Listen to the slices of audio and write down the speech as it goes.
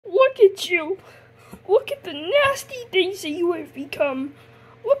at you. Look at the nasty things that you have become.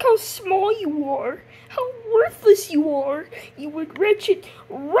 Look how small you are. How worthless you are. You wretched,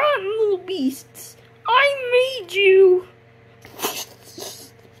 rotten little beasts. I made you.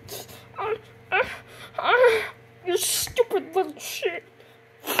 You stupid little shit.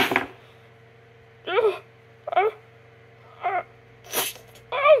 Oh,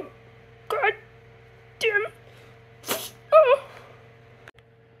 God damn. Oh.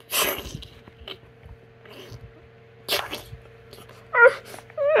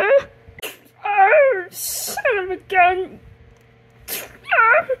 Son of a gun.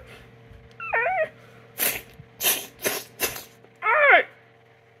 Ow.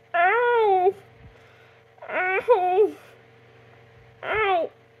 Ow. Ow.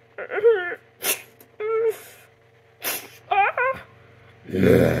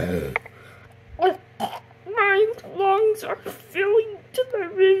 My lungs are filling to the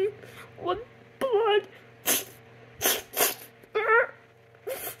rim with blood.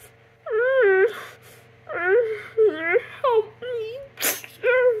 Help me.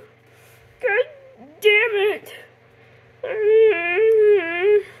 God damn it.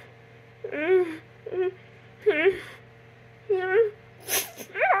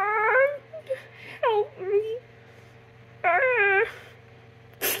 Help me.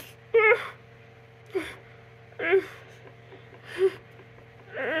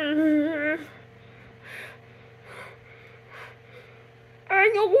 I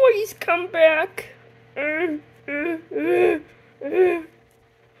always come back.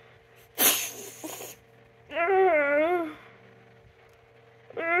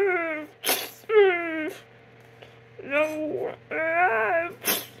 No.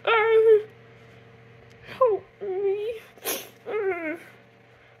 Help me.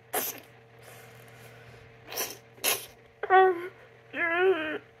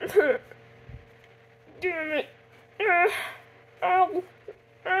 Damn it. Ow.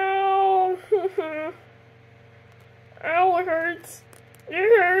 Ow. Ow, it hurts. It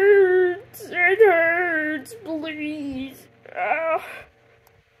hurts. It hurts. Please. Ow.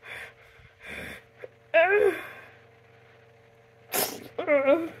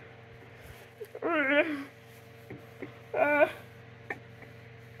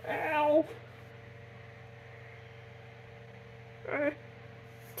 Ow.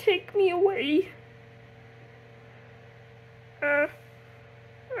 Take me away.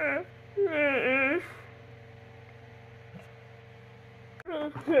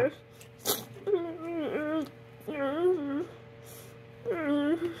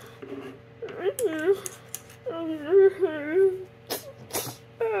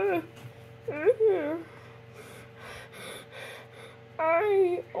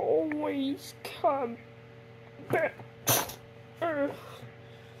 I always come back.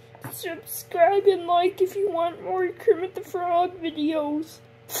 Subscribe and like if you want more Kermit the Frog videos.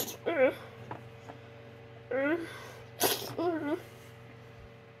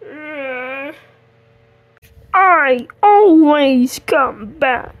 I always come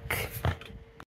back.